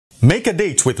Make a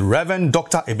date with Reverend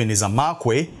Dr. Ebenezer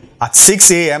Markwei at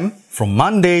 6 a.m. from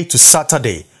Monday to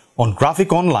Saturday on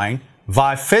Graphic Online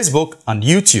via Facebook and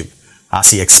YouTube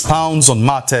as he expounds on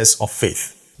matters of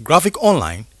faith. Graphic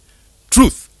Online,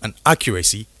 truth and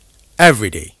accuracy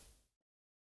every day.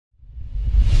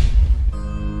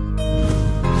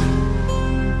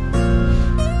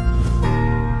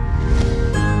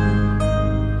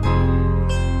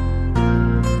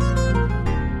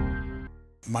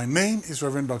 My name is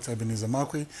Reverend Dr. Ebenezer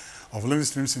Markwei of Living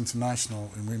Streams International,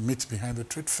 and we meet behind the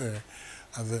trade fair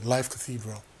at the Life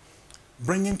Cathedral,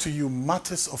 bringing to you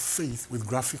matters of faith with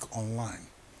Graphic Online.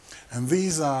 And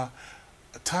these are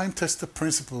time-tested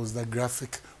principles that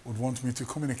Graphic would want me to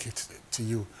communicate to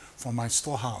you from my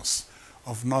storehouse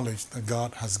of knowledge that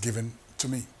God has given to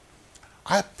me.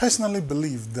 I personally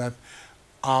believe that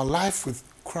our life with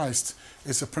Christ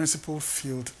is a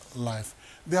principle-filled life.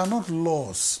 They are not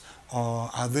laws,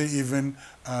 or are they even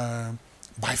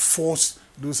by force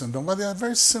do's and don'ts, but they are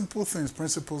very simple things,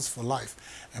 principles for life.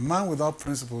 A man without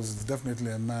principles is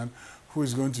definitely a man who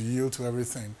is going to yield to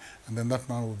everything, and then that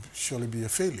man will surely be a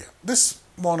failure. This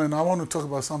morning I want to talk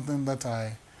about something that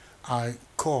I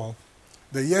call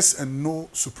the yes and no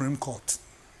Supreme Court.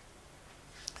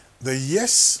 The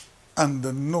yes and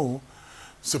the no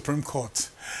Supreme Court.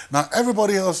 Now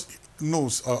everybody else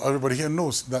knows, or everybody here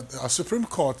knows, that our Supreme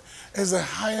Court is the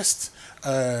highest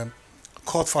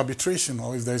court for arbitration,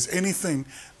 or if there's anything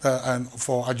and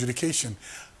for adjudication,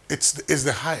 it's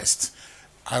the highest.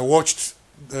 I watched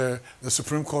the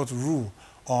Supreme Court rule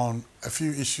on a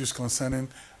few issues concerning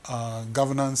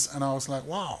governance, and I was like,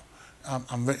 wow,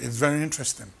 it's very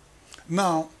interesting.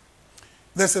 Now,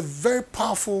 there's a very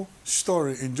powerful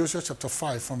story in Joshua chapter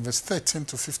 5 from verse 13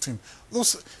 to 15.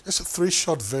 Those just 3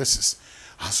 short verses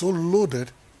are so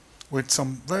loaded with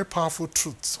some very powerful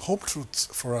truths, hope truths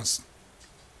for us.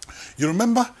 You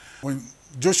remember when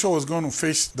Joshua was going to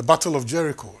face the Battle of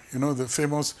Jericho, you know, the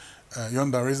famous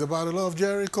yonder is the Battle of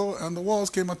Jericho and the walls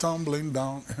came a-tumbling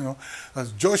down, you know,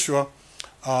 as Joshua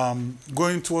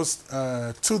going towards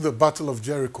to the Battle of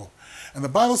Jericho. And the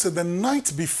Bible said the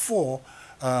night before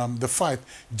the fight,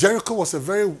 Jericho was a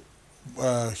very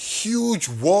huge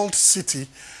walled city,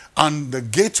 and the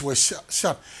gates were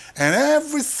shut, and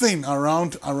everything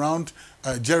around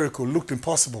Jericho looked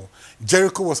impossible.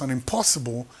 Jericho was an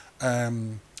impossible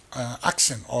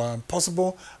action, or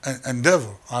impossible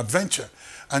endeavor or adventure.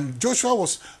 And Joshua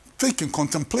was thinking,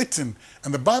 contemplating,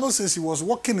 and the Bible says he was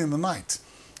walking in the night.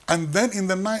 And then in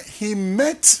the night he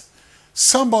met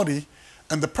somebody,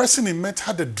 and the person he met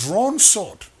had a drawn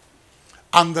sword.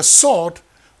 And the sword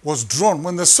was drawn.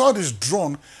 When the sword is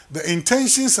drawn, the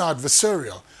intentions are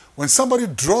adversarial. When somebody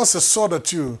draws a sword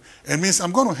at you, it means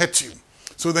I'm going to hurt you.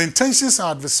 So the intentions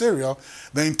are adversarial.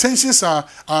 The intentions are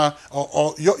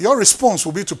your response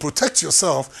will be to protect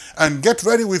yourself and get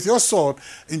ready with your sword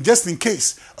just in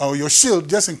case, or your shield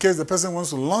just in case the person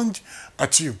wants to lunge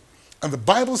at you. And the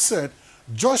Bible said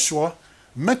Joshua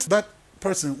met that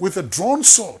person with a drawn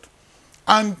sword.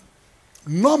 And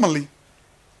normally,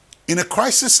 in a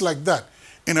crisis like that,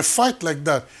 in a fight like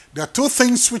that, there are 2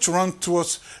 things which run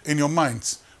towards in your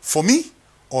minds: for me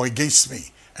or against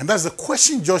me. And that's the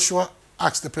question Joshua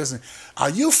asked the person. Are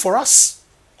you for us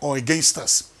or against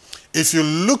us? If you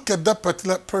look at that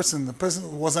particular person, the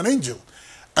person was an angel.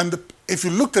 And if you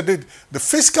looked at it, the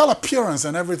physical appearance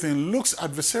and everything looks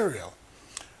adversarial.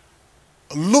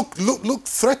 Look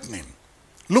threatening.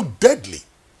 Look deadly.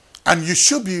 And you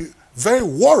should be very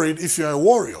worried if you're a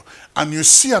warrior and you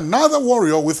see another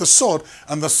warrior with a sword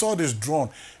and the sword is drawn.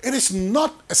 It is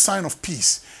not a sign of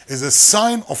peace. It's a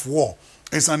sign of war.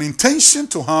 It's an intention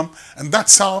to harm, and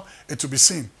that's how it will be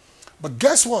seen. But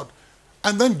guess what?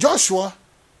 And then Joshua,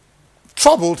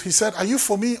 troubled, he said, are you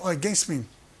for me or against me?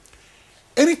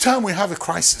 Anytime we have a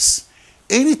crisis,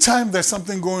 anytime there's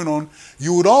something going on,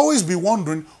 you would always be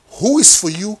wondering who is for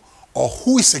you or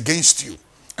who is against you.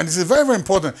 And it's very, very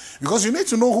important, because you need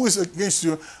to know who is against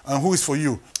you and who is for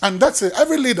you. And that's it.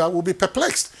 Every leader will be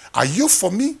perplexed. Are you for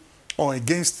me or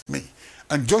against me?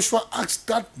 And Joshua asked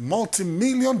that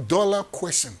multi-million-dollar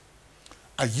question.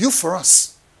 Are you for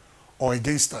us or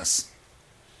against us?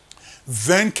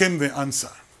 Then came the answer.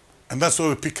 And that's where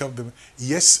we pick up the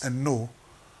yes and no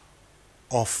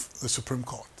of the Supreme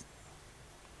Court.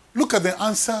 Look at the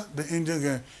answer the angel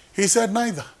gave. He said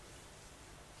neither.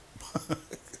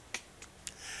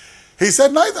 He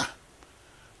said neither.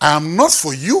 I am not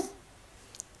for you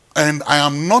and I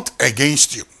am not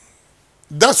against you.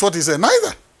 That's what he said,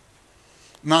 neither.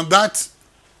 Now that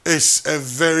is a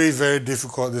very, very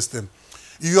difficult thing.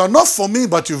 You are not for me,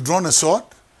 but you've drawn a sword.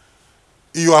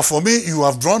 You are for me, you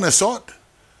have drawn a sword.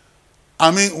 I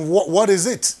mean, what is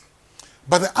it?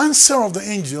 But the answer of the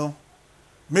angel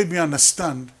made me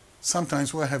understand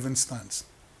sometimes where heaven stands.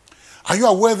 Are you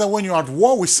aware that when you're at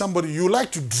war with somebody, you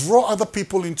like to draw other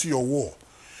people into your war?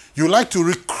 You like to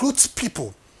recruit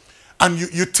people, and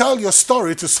you tell your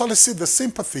story to solicit the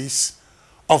sympathies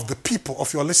of the people,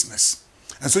 of your listeners.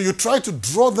 And so you try to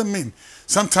draw them in.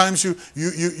 Sometimes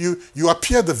you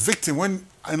appear the victim when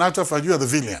in actual fact you are the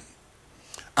villain.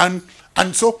 And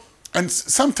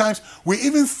sometimes we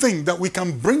even think that we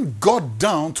can bring God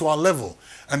down to our level.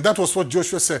 And that was what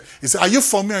Joshua said. He said, are you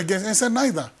for me or against? And he said,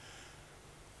 neither.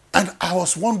 And I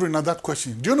was wondering at that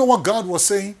question. Do you know what God was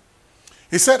saying?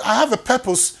 He said, I have a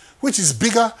purpose which is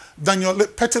bigger than your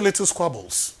petty little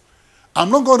squabbles. I'm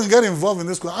not going to get involved in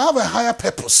this. I have a higher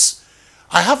purpose.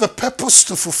 I have a purpose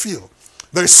to fulfill.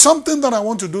 There is something that I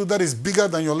want to do that is bigger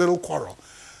than your little quarrel.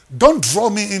 Don't draw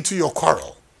me into your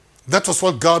quarrel. That was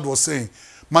what God was saying.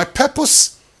 My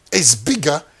purpose is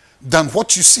bigger than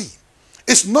what you see.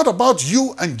 It's not about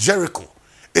you and Jericho.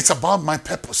 It's about my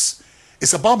purpose.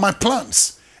 It's about my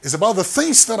plans. It's about the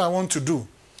things that I want to do.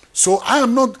 So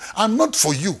I'm not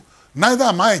for you. Neither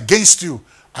am I against you.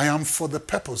 I am for the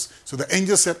purpose. So the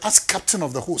angel said, as captain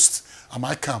of the host am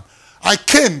I come. I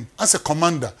came as a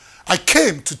commander. I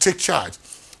came to take charge.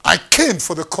 I came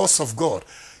for the cause of God.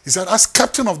 He said, as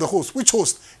captain of the host. Which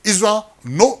host? Israel?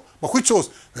 No. But which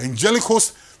host? The angelic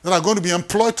host that are going to be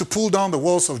employed to pull down the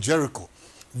walls of Jericho.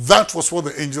 That was what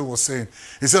the angel was saying.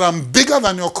 He said, I'm bigger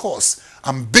than your cause.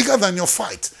 I'm bigger than your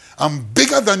fight. I'm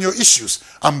bigger than your issues.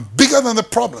 I'm bigger than the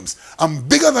problems. I'm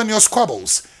bigger than your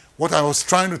squabbles. What I was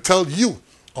trying to tell you,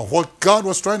 or what God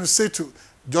was trying to say to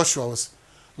Joshua was,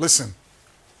 listen,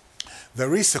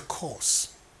 there is a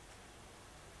cause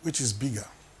which is bigger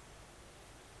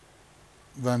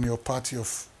than your party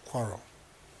of quarrel.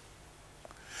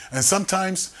 And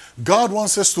sometimes God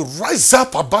wants us to rise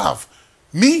up above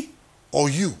me or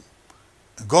you.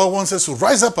 And God wants us to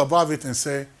rise up above it and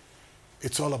say,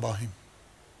 it's all about him.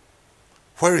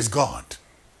 Where is God?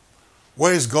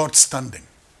 Where is God standing?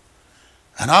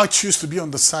 And I choose to be on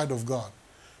the side of God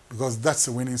because that's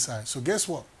the winning side. So guess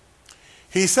what?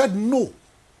 He said no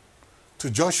to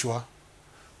Joshua,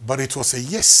 but it was a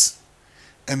yes.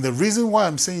 And the reason why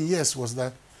I'm saying yes was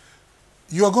that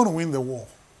you are going to win the war.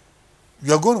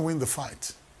 You are going to win the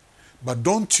fight. But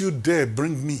don't you dare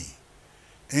bring me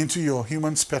into your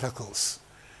human spectacles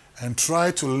and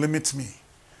try to limit me.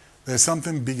 There's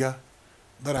something bigger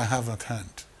that I have at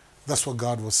hand. That's what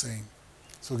God was saying.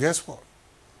 So guess what?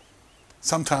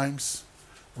 Sometimes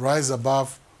rise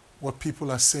above what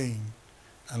people are saying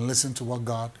and listen to what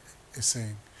God is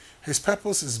saying. His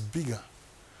purpose is bigger.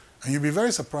 And you'll be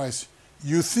very surprised.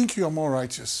 You think you are more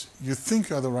righteous. You think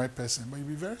you are the right person, but you'll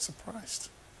be very surprised.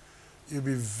 You'll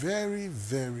be very,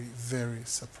 very, very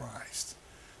surprised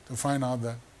to find out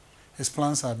that his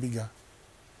plans are bigger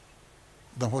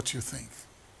than what you think.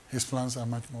 His plans are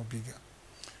much more bigger.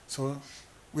 So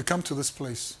we come to this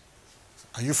place.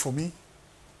 Are you for me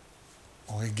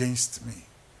or against me?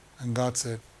 And God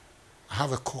said, I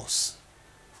have a cause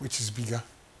which is bigger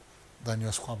than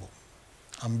your squabble.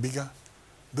 I'm bigger.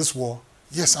 This war,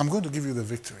 yes, I'm going to give you the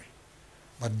victory.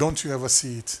 But don't you ever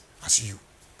see it as you.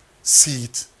 See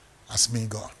it as me,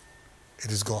 God.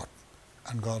 It is God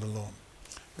and God alone.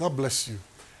 God bless you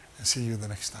and see you the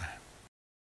next time.